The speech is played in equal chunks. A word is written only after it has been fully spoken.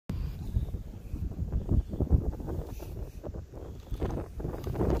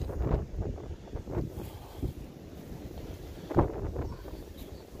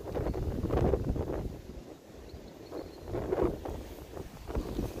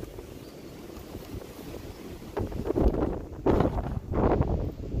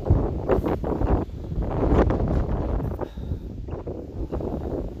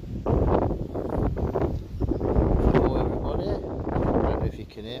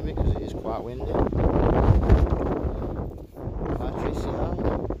hear me because it is quite windy. Hi Tracy, hi.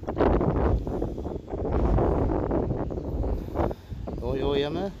 Oi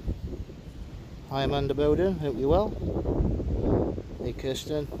Emma. Hi Amanda Bowden, hope you're well. Hey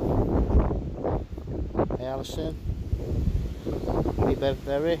Kirsten. Hey Alison. Hey Bev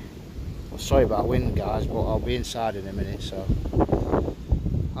Berry. Well, sorry about wind guys, but I'll be inside in a minute, so.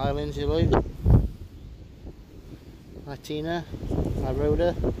 Hi Lindsay Lloyd. Hi Tina. Hi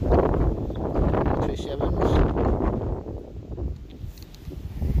Rhoda. Hi Tracy Evans.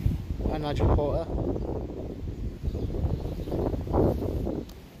 Hi Nigel Porter.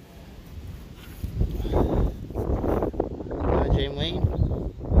 Hi Jane Wayne.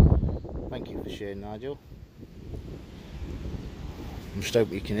 Thank you for sharing, Nigel. I'm just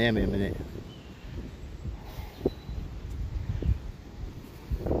hoping you can hear me a minute.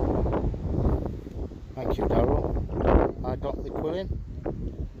 Thank you, Darryl. Hi, Doc McQuillan.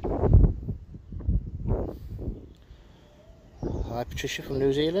 Hi, Patricia from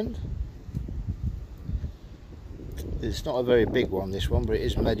New Zealand. It's not a very big one, this one, but it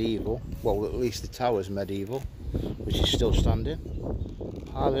is medieval. Well, at least the tower's medieval, which is still standing.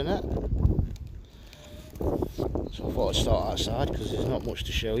 Hi, Lynette. So I thought I'd start outside because there's not much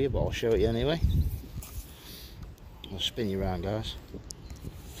to show you, but I'll show it you anyway. I'll spin you around, guys.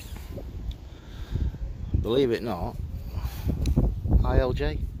 Believe it not, hi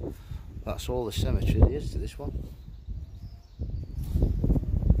LJ, that's all the cemetery there is to this one.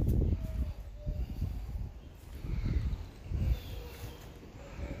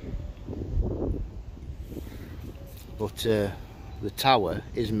 But the tower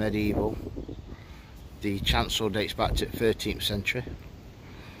is medieval. The chancel dates back to the 13th century.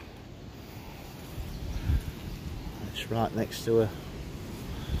 It's right next to a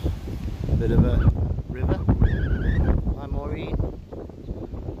bit of a river. Hi Maureen.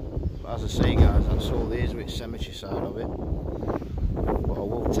 But as I say guys, that's all there is with the cemetery side of it. But I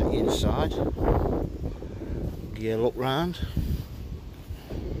will take you inside, give you a look round.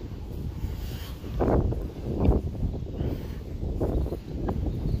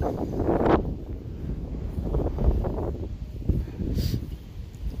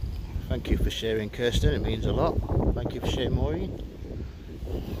 Thank you for sharing, Kirsten, it means a lot. Thank you for sharing, Maureen.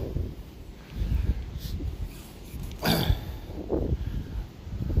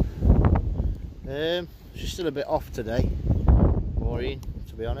 She's still a bit off today, Maureen,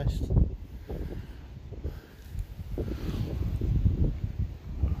 to be honest.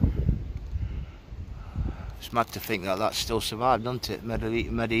 It's mad to think that that still survived, doesn't it?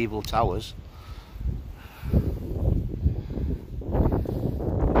 Medieval towers.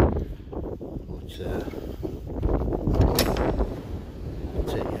 But, I'll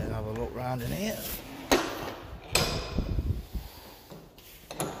take you and have a look round in here.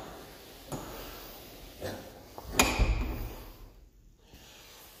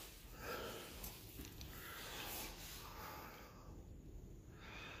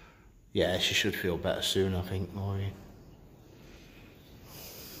 Yeah, she should feel better soon, I think, Maureen.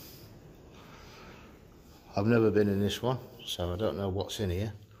 I've never been in this one, so I don't know what's in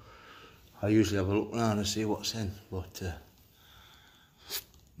here. I usually have a look around and see what's in, but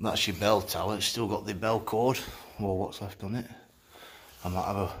that's your bell tower. It's still got the bell cord, or what's left on it. I might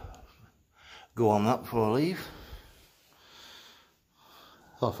have a go on that before I leave.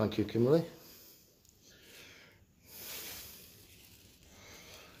 Oh, thank you, Kimberly.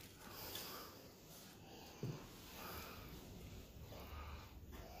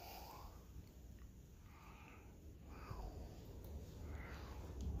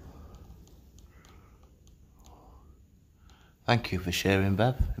 Thank you for sharing,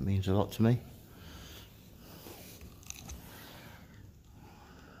 Bev. It means a lot to me.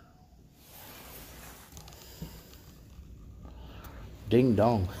 Ding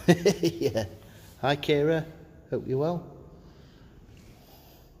dong. Yeah. Hi, Kira. Hope you're well.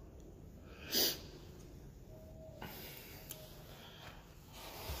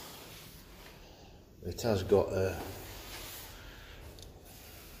 It has got a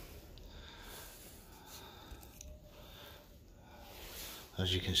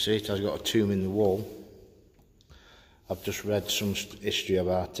as you can see, it has got a tomb in the wall. I've just read some history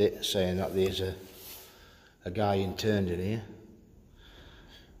about it, saying that there's a guy interned in here.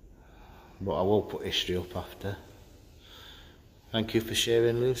 But I will put history up after. Thank you for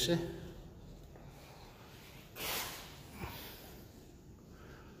sharing, Lucy.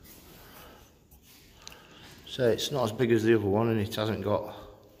 So it's not as big as the other one, and it hasn't got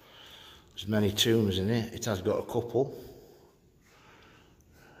as many tombs in it. It has got a couple.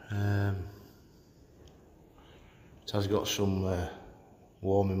 It has got some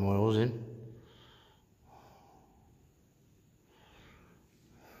warming oils in.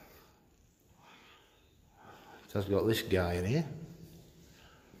 It has got this guy in here.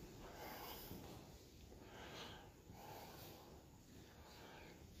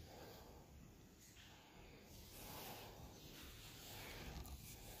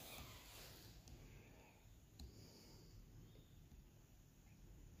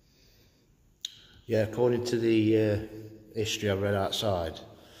 Yeah, according to the history I've read outside,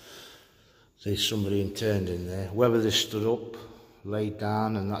 there's somebody interned in there. Whether they stood up, laid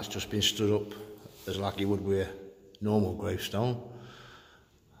down, and that's just been stood up as like you would with a normal gravestone,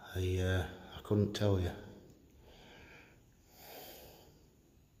 I couldn't tell you.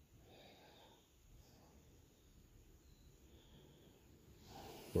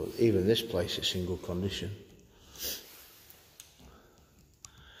 But even this place is in good condition.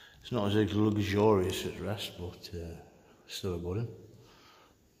 It's not as luxurious as the rest, but still a good one.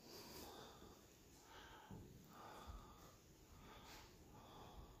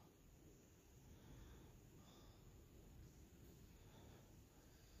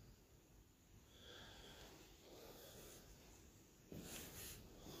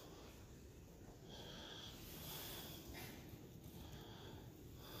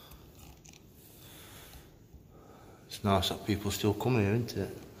 It's nice that people still come here, isn't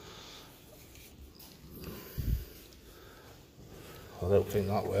it? I don't think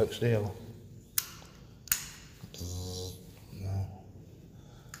that works, do you? No.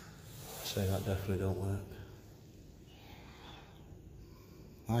 I say that definitely don't work.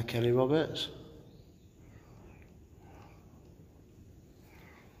 Hi, Kelly Roberts.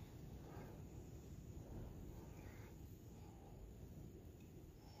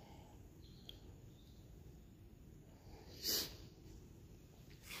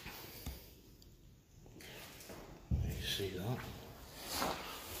 You see that?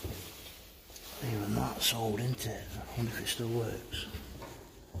 Even that's old, isn't it? I wonder if it still works.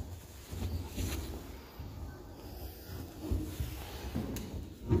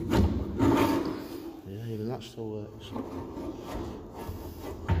 Yeah, even that still works.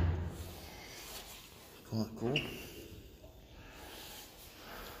 Quite cool.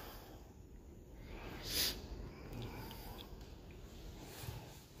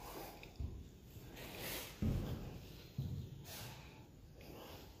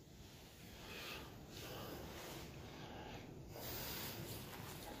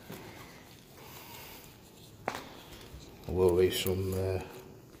 I will leave some,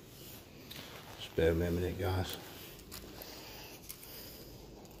 spare me a minute, guys.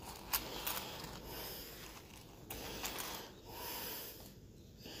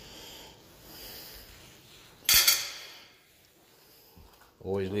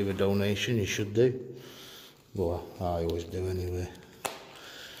 Always leave a donation, you should do. Well, I always do anyway.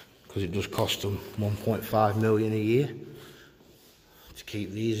 Because it does cost them 1.5 million a year to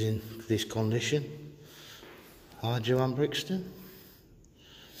keep these in this condition. Hi, Joanne Brixton.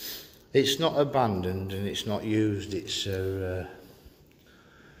 It's not abandoned and it's not used. It's they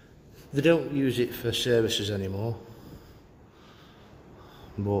don't use it for services anymore,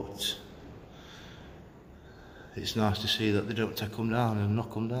 but it's nice to see that they don't take them down and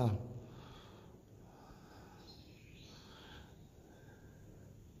knock them down.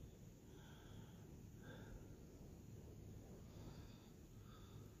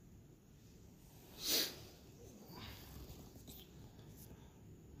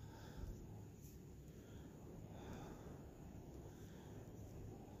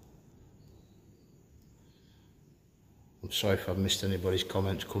 I'm sorry if I've missed anybody's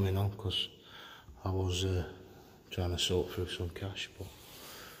comments coming on, because I was trying to sort through some cash, but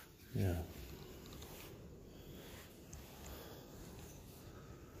yeah.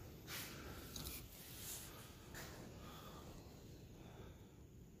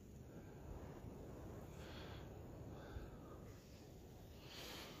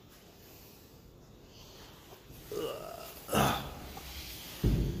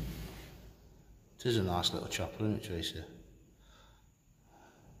 It is a nice little chapel, isn't it, Tracy?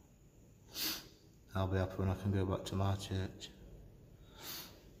 I'll be happy when I can go back to my church.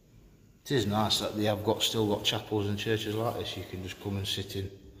 It is nice that they have still got chapels and churches like this. You can just come and sit in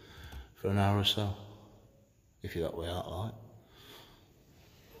for an hour or so, if you're that way out, like.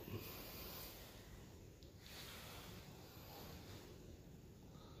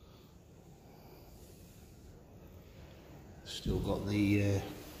 Still got the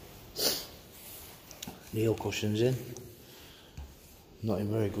kneel cushions in. Not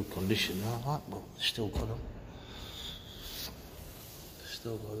in very good condition now, like, but still got them.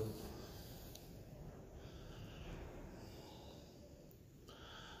 Still got them.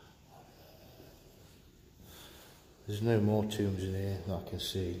 There's no more tombs in here that I can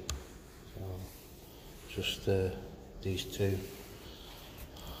see, so just these two.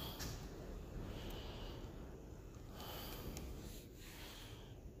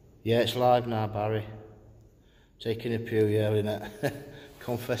 Yeah, it's live now, Barry. Taking a pew, yeah, innit?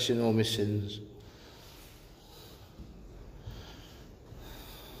 Confessing all my sins.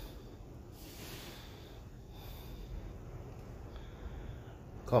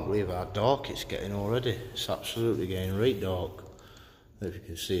 Can't believe how dark it's getting already. It's absolutely getting right dark. If you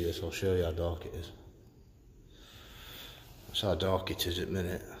can see this, I'll show you how dark it is. That's how dark it is at the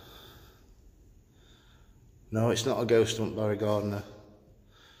minute. No, it's not a ghost hunt, Barry Gardner.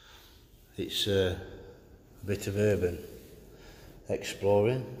 It's a bit of urban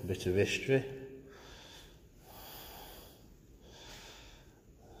exploring, a bit of history.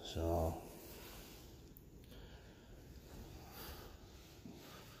 So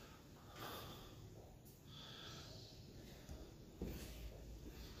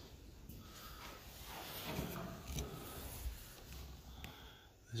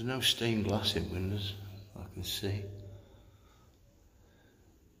there's no stained glass in windows, I can see.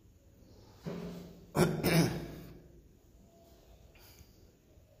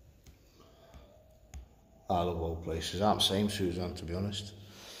 I love old places. I'm the same, Suzanne, to be honest.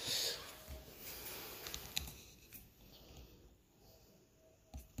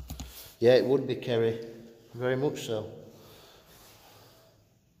 Yeah, it would be, Kerry. Very much so.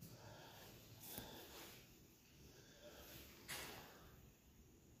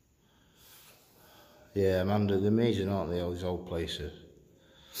 Yeah, Amanda, they're amazing, aren't they, all these old places?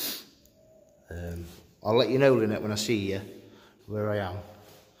 I'll let you know, Lynette, when I see you, where I am.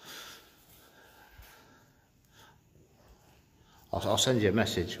 I'll send you a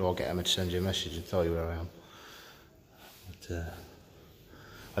message, or I'll get Emma to send you a message and tell you where I am. But,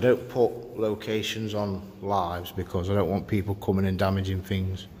 I don't put locations on lives because I don't want people coming and damaging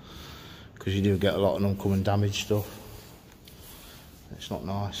things, because you do get a lot of uncommon damage stuff. It's not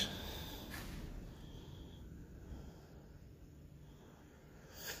nice.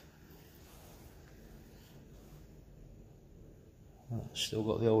 Still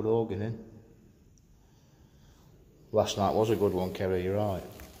got the old organ in. Last night was a good one, Kerry, you're right.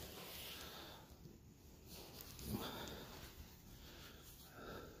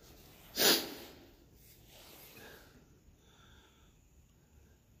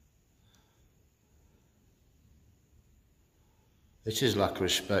 It is lack of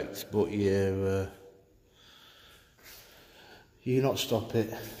respect, but you not stop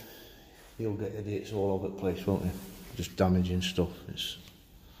it, you'll get idiots all over the place, won't you? Just damaging stuff. It's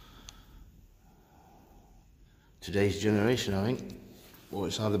today's generation, I think. Well,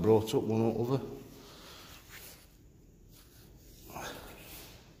 it's either brought up one or other.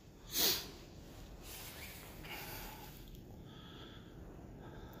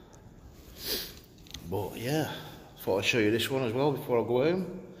 But yeah, thought I'd show you this one as well before I go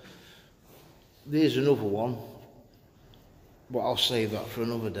home. There's another one, but I'll save that for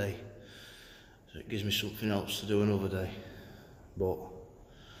another day. So it gives me something else to do another day. But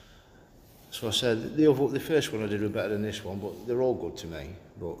so I said the first one I did was better than this one, but they're all good to me.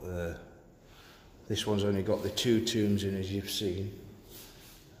 But this one's only got the 2 tombs in, as you've seen,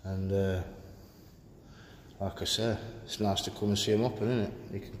 and like I said, it's nice to come and see them open, isn't it?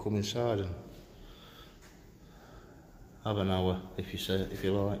 You can come inside and have an hour if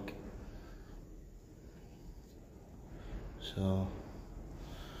you like. So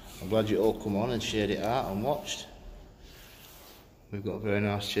I'm glad you all come on and shared it out and watched. We've got a very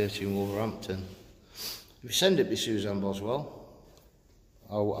nice church in Wolverhampton. If you send it to Suzanne Boswell,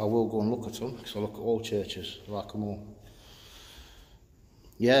 I will go and look at them, because I look at all churches, I like them all.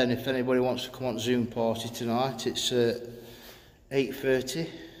 Yeah, and if anybody wants to come on Zoom party tonight, it's 8:30.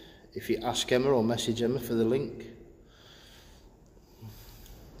 If you ask Emma or message Emma for the link.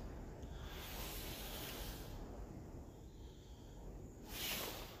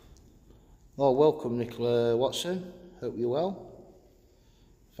 Oh, welcome Nicola Watson, hope you're well.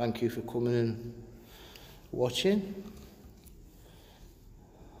 Thank you for coming and watching.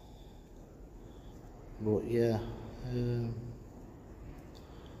 But yeah,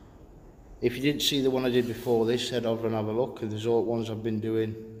 if you didn't see the one I did before this, head over and have a look. There's all ones I've been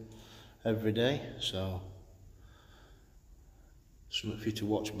doing every day, so something for you to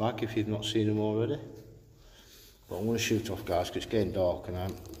watch back if you've not seen them already. But I'm going to shoot off, guys, because it's getting dark and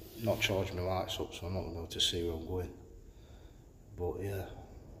I'm not charging my lights up, so I'm not going to be able to see where I'm going. But yeah,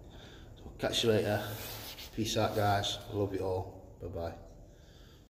 so catch you later. Peace out, guys. I love you all. Bye bye.